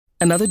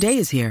Another day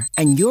is here,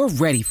 and you're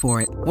ready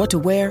for it. What to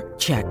wear?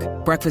 Check.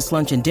 Breakfast,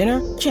 lunch, and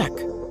dinner? Check.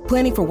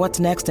 Planning for what's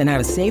next and how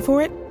to save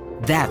for it?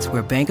 That's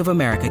where Bank of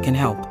America can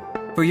help.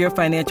 For your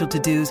financial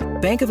to-dos,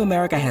 Bank of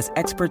America has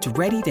experts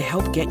ready to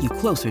help get you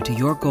closer to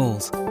your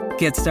goals.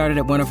 Get started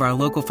at one of our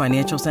local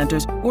financial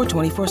centers or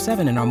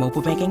 24/7 in our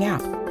mobile banking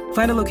app.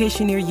 Find a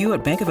location near you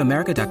at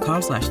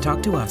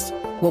bankofamerica.com/talktous.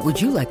 What would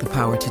you like the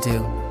power to do?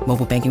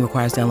 Mobile banking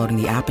requires downloading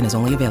the app and is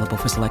only available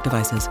for select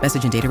devices.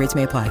 Message and data rates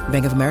may apply.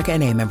 Bank of America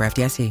N.A., member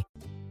FDIC.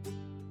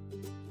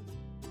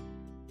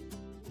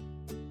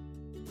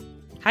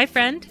 Hi,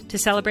 friend. To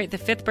celebrate the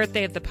 5th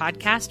birthday of the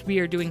podcast, we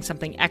are doing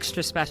something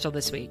extra special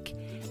this week.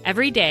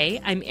 Every day,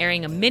 I'm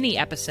airing a mini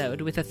episode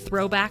with a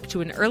throwback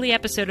to an early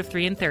episode of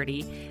 3 in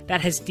 30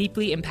 that has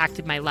deeply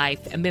impacted my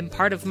life and been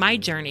part of my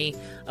journey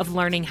of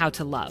learning how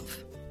to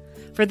love.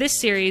 For this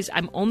series,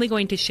 I'm only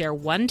going to share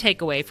one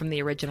takeaway from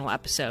the original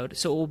episode,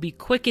 so it will be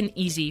quick and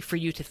easy for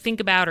you to think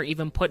about or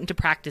even put into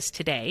practice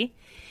today.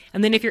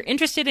 And then if you're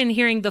interested in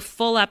hearing the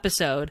full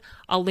episode,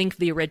 I'll link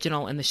the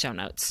original in the show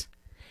notes.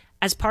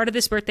 As part of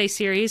this birthday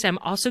series, I'm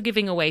also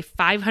giving away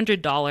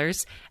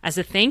 $500 as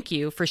a thank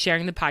you for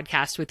sharing the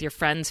podcast with your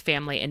friends,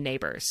 family, and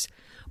neighbors.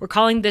 We're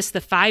calling this the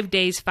 5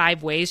 Days,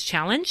 5 Ways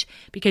Challenge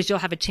because you'll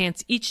have a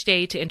chance each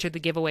day to enter the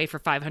giveaway for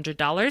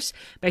 $500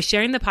 by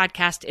sharing the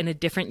podcast in a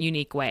different,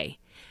 unique way.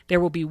 There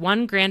will be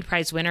one grand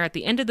prize winner at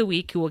the end of the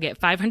week who will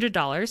get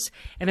 $500,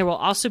 and there will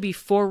also be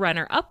 4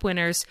 runner-up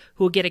winners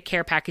who will get a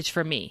care package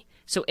from me.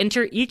 So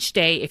enter each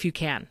day if you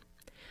can.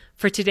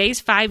 For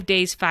today's 5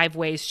 Days, 5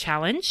 Ways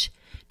Challenge,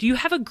 do you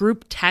have a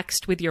group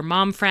text with your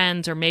mom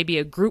friends or maybe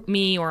a group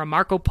me or a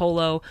Marco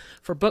Polo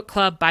for book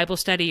club, Bible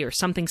study, or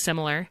something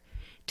similar?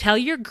 Tell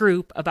your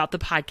group about the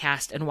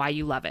podcast and why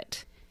you love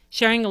it.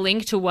 Sharing a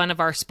link to one of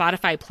our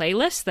Spotify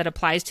playlists that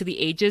applies to the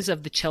ages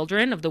of the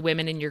children of the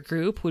women in your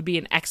group would be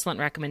an excellent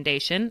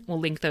recommendation. We'll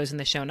link those in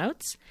the show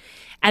notes.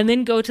 And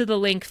then go to the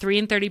link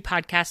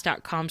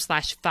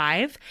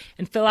 3in30podcast.com/5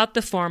 and fill out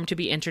the form to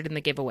be entered in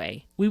the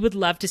giveaway. We would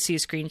love to see a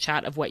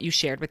screenshot of what you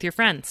shared with your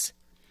friends.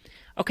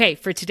 Okay,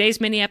 for today's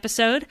mini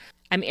episode,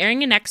 I'm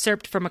airing an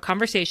excerpt from a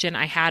conversation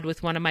I had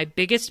with one of my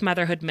biggest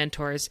motherhood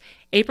mentors,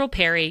 April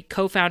Perry,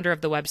 co-founder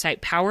of the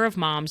website Power of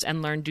Moms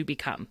and Learn to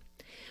Become.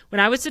 When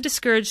I was a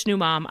discouraged new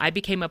mom, I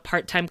became a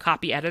part-time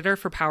copy editor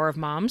for Power of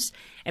Moms,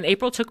 and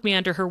April took me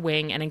under her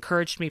wing and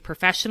encouraged me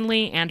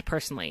professionally and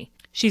personally.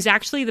 She's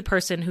actually the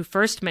person who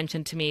first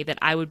mentioned to me that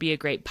I would be a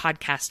great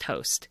podcast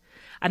host.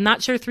 I'm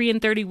not sure 3 in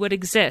 30 would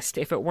exist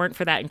if it weren't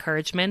for that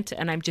encouragement,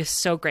 and I'm just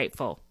so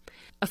grateful.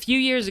 A few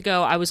years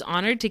ago, I was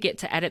honored to get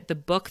to edit the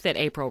book that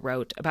April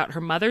wrote about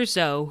her mother,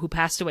 Zoe, who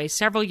passed away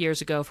several years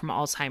ago from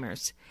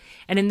Alzheimer's.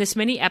 And in this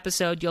mini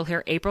episode, you'll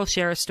hear April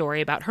share a story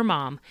about her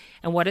mom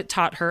and what it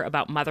taught her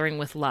about mothering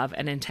with love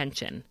and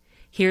intention.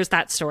 Here's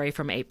that story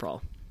from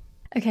April.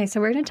 Okay,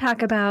 so we're going to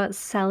talk about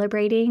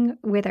celebrating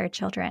with our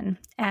children.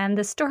 And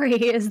the story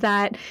is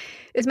that it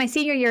was my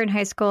senior year in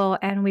high school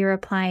and we were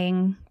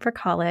applying for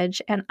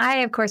college. And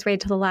I, of course,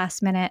 waited till the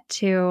last minute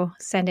to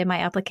send in my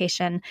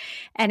application.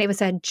 And it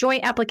was a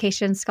joint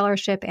application,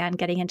 scholarship, and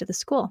getting into the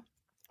school.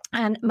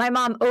 And my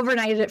mom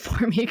overnighted it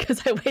for me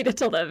because I waited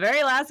till the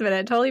very last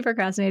minute, totally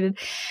procrastinated.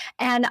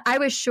 And I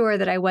was sure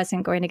that I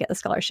wasn't going to get the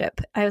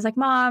scholarship. I was like,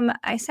 Mom,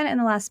 I sent it in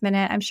the last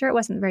minute. I'm sure it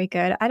wasn't very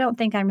good. I don't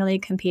think I'm really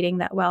competing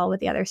that well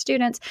with the other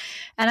students.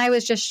 And I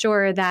was just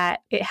sure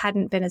that it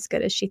hadn't been as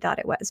good as she thought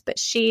it was. But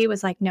she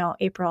was like, no,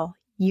 April,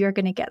 you're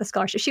going to get the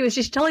scholarship. She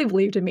totally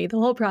believed in me the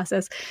whole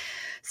process.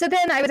 So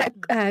then I was at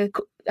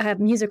a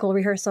musical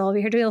rehearsal.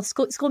 We were doing a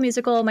school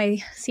musical my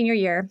senior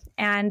year.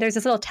 And there's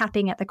this little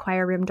tapping at the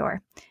choir room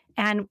door.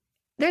 And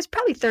there's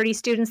probably 30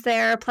 students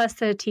there, plus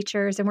the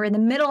teachers. And we're in the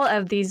middle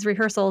of these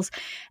rehearsals.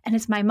 And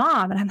it's my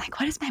mom. And I'm like,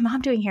 what is my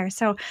mom doing here?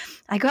 So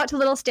I go out to the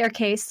little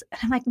staircase. And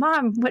I'm like,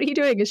 Mom, what are you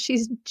doing? And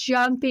she's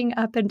jumping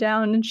up and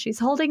down. And she's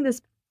holding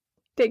this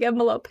big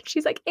envelope. And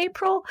she's like,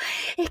 April,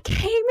 it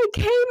came.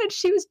 And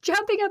she was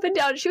jumping up and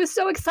down. She was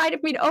so excited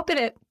for me to open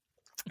it.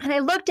 And I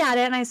looked at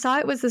it and I saw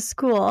it was the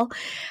school.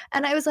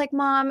 And I was like,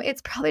 Mom,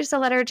 it's probably just a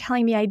letter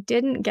telling me I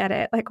didn't get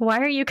it. Like, why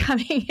are you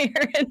coming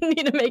here and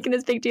making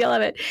this big deal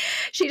of it?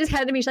 She just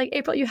handed me, she's like,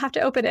 April, you have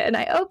to open it. And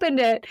I opened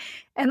it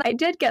and I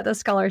did get the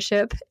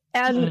scholarship.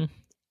 And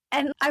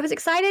I was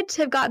excited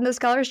to have gotten the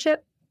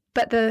scholarship.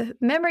 But the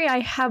memory I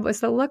have was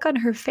the look on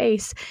her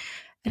face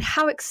and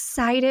how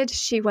excited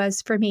she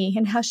was for me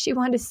and how she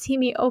wanted to see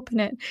me open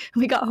it.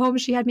 When we got home,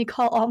 she had me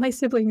call all my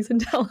siblings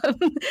and tell them.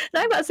 And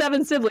I've got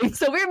 7 siblings,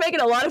 so we were making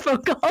a lot of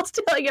phone calls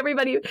telling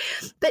everybody.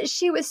 But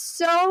she was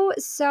so,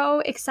 so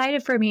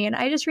excited for me. And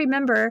I just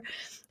remember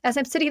as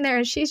I'm sitting there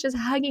and she's just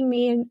hugging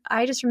me, and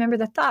I just remember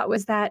the thought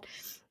was that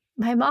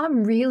my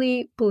mom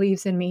really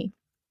believes in me.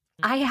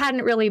 I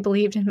hadn't really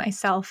believed in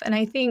myself. And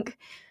I think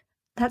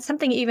that's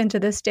something even to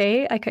this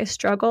day, like I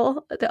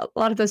struggle. A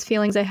lot of those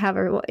feelings I have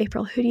are, well,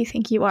 April, who do you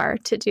think you are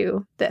to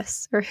do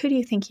this? Or who do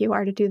you think you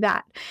are to do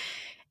that?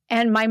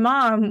 And my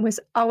mom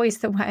was always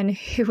the one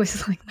who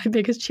was like my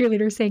biggest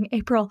cheerleader, saying,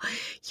 April,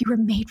 you were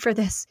made for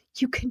this.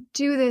 You can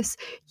do this.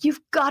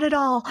 You've got it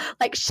all.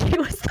 Like she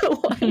was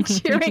the one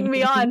cheering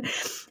me on.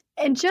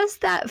 And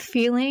just that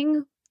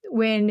feeling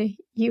when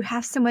you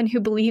have someone who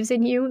believes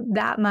in you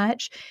that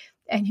much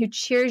and who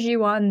cheers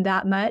you on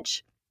that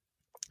much,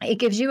 it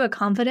gives you a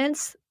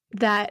confidence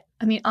that,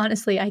 I mean,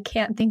 honestly, I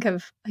can't think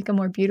of like a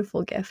more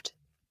beautiful gift.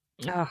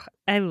 Oh,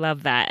 I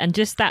love that. And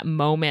just that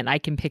moment, I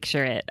can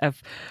picture it,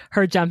 of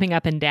her jumping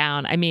up and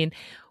down. I mean,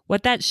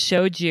 what that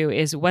showed you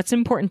is what's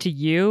important to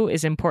you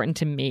is important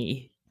to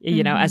me.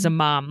 You know, as a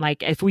mom,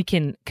 like if we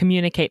can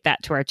communicate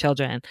that to our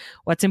children,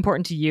 what's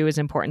important to you is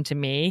important to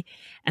me,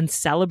 and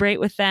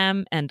celebrate with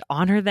them and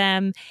honor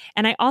them.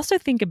 And I also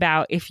think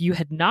about if you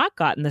had not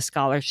gotten the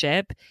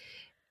scholarship,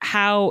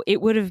 how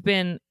it would have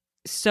been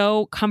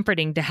so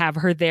comforting to have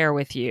her there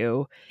with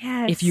you.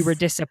 Yes. If you were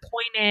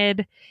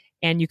disappointed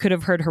and you could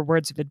have heard her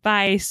words of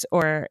advice,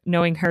 or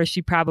knowing her,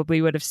 she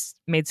probably would have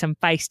made some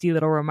feisty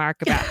little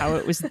remark about how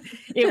it was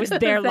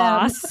their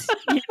loss.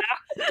 You know?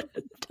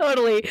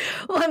 Totally.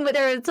 Well, but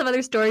there are some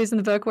other stories in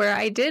the book where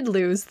I did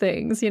lose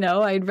things. You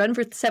know, I'd run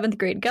for 7th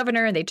grade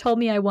governor and they told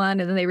me I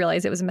won, and then they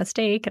realized it was a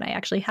mistake and I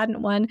actually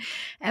hadn't won.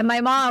 And my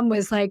mom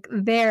was like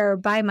there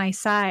by my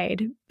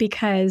side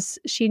because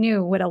she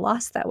knew what a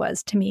loss that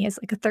was to me as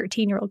like a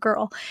 13-year-old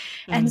girl.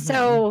 And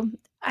so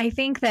I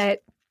think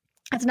that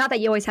it's not that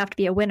you always have to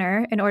be a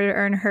winner in order to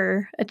earn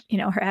her, you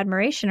know, her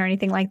admiration or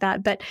anything like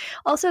that, but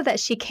also that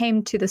she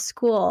came to the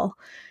school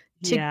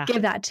to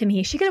give that to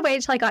me. She could have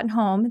waited till I got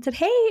home and said,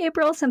 "Hey,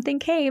 April, something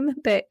came."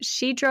 But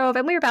she drove,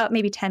 and we were about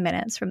maybe 10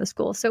 minutes from the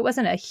school. So it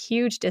wasn't a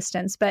huge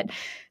distance, but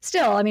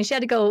still, I mean, she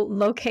had to go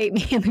locate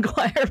me in the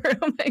choir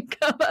room and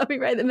come up me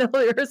right in the middle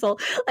of rehearsal.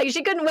 Like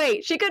she couldn't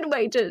wait. She couldn't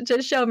wait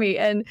to show me.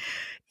 And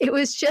it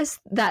was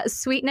just that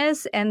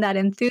sweetness and that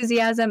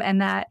enthusiasm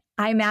and that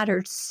I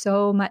mattered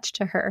so much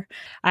to her.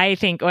 I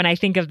think when I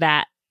think of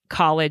that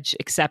college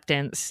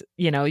acceptance,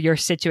 you know, your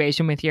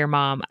situation with your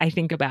mom, I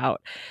think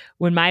about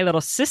when my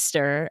little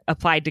sister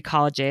applied to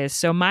colleges.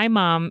 So my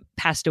mom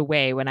passed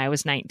away when I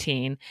was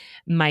 19.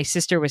 My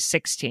sister was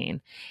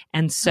 16.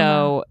 And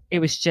so it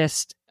was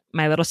just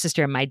my little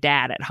sister and my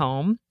dad at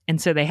home.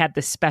 And so they had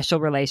this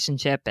special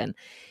relationship, and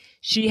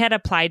she had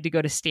applied to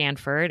go to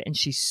Stanford, and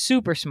she's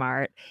super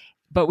smart,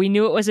 but we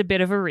knew it was a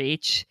bit of a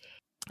reach.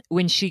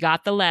 When she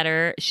got the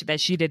letter that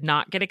she did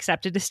not get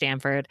accepted to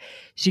Stanford,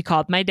 she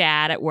called my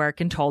dad at work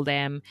and told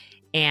him.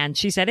 And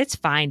she said, "It's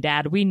fine,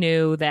 Dad. We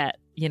knew that,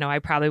 you know, I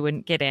probably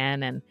wouldn't get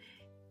in."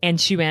 And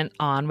she went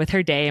on with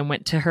her day and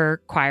went to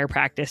her choir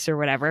practice or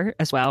whatever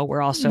as well.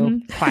 We're also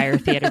choir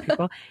theater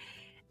people.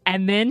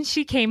 And then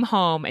she came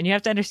home, and you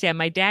have to understand,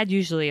 my dad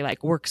usually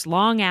like works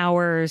long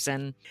hours,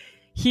 and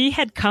he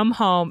had come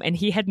home and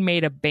he had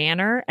made a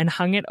banner and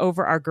hung it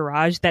over our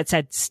garage that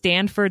said,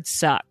 "Stanford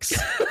sucks."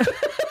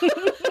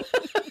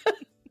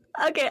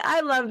 Okay, I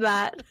love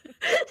that.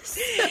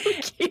 So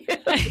cute.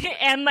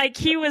 And like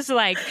he was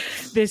like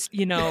this,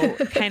 you know,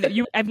 kind of.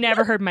 I've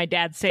never heard my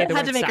dad say the word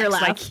had to make sucks. her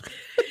laugh.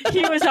 Like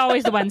he was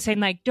always the one saying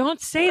like, "Don't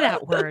say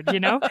that word," you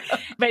know.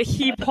 But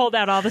he pulled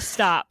out all the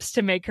stops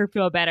to make her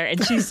feel better,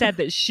 and she said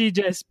that she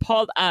just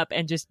pulled up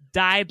and just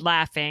died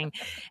laughing,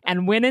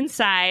 and went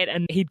inside,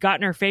 and he'd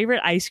gotten her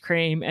favorite ice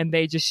cream, and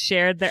they just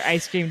shared their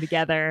ice cream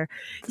together,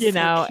 you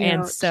know, cute.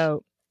 and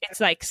so. It's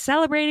like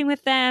celebrating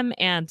with them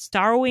and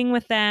sorrowing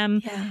with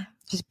them,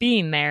 just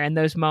being there in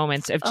those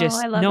moments of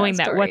just knowing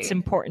that what's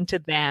important to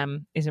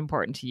them is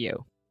important to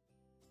you.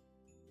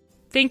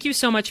 Thank you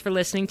so much for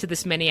listening to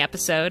this mini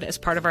episode as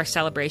part of our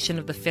celebration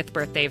of the 5th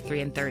birthday of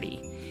 3 in 30.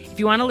 If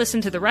you want to listen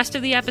to the rest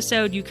of the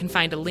episode, you can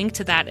find a link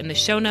to that in the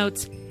show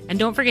notes. And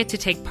don't forget to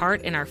take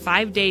part in our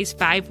 5 days,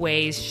 5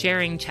 ways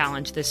sharing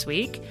challenge this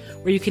week,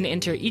 where you can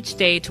enter each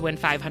day to win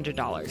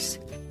 $500.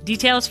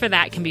 Details for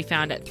that can be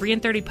found at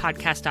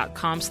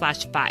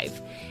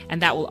 3in30podcast.com/5, and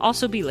that will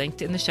also be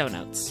linked in the show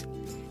notes.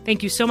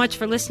 Thank you so much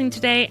for listening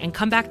today, and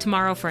come back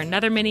tomorrow for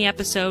another mini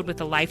episode with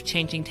a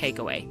life-changing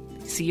takeaway.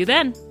 See you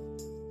then.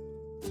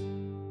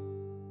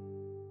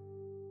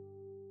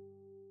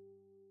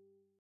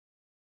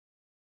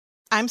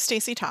 I'm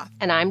Stacey Toth.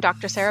 And I'm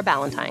Dr. Sarah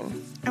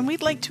Ballantyne. And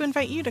we'd like to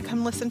invite you to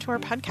come listen to our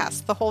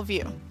podcast, The Whole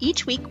View.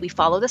 Each week, we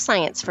follow the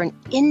science for an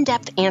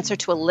in-depth answer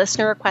to a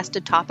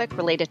listener-requested topic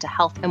related to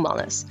health and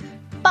wellness.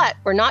 But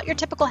we're not your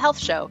typical health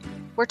show.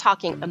 We're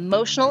talking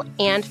emotional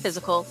and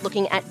physical,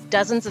 looking at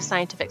dozens of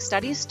scientific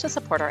studies to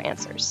support our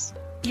answers.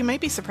 You might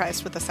be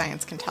surprised what the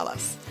science can tell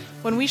us.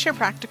 When we share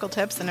practical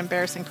tips and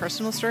embarrassing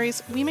personal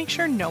stories, we make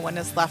sure no one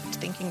is left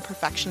thinking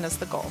perfection is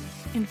the goal.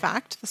 In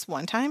fact, this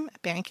one time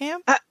at band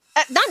camp...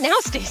 Not now,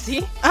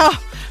 Stacey.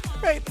 Oh,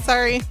 right.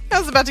 Sorry. I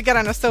was about to get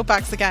on a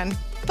soapbox again.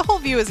 The Whole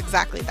View is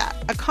exactly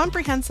that. A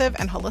comprehensive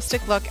and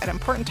holistic look at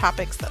important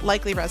topics that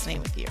likely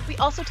resonate with you. We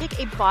also take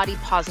a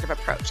body-positive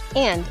approach.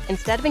 And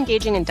instead of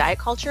engaging in diet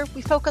culture,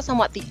 we focus on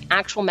what the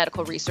actual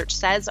medical research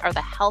says are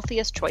the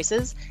healthiest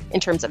choices in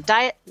terms of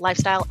diet,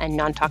 lifestyle, and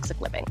non-toxic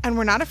living. And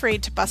we're not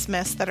afraid to bust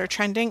myths that are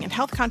trending in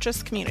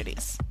health-conscious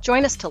communities.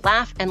 Join us to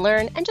laugh and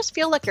learn and just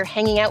feel like you're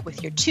hanging out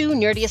with your 2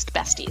 nerdiest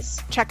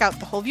besties. Check out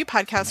the Whole View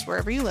podcast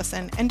wherever you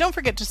listen, and don't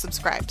forget to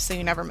subscribe so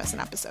you never miss an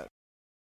episode.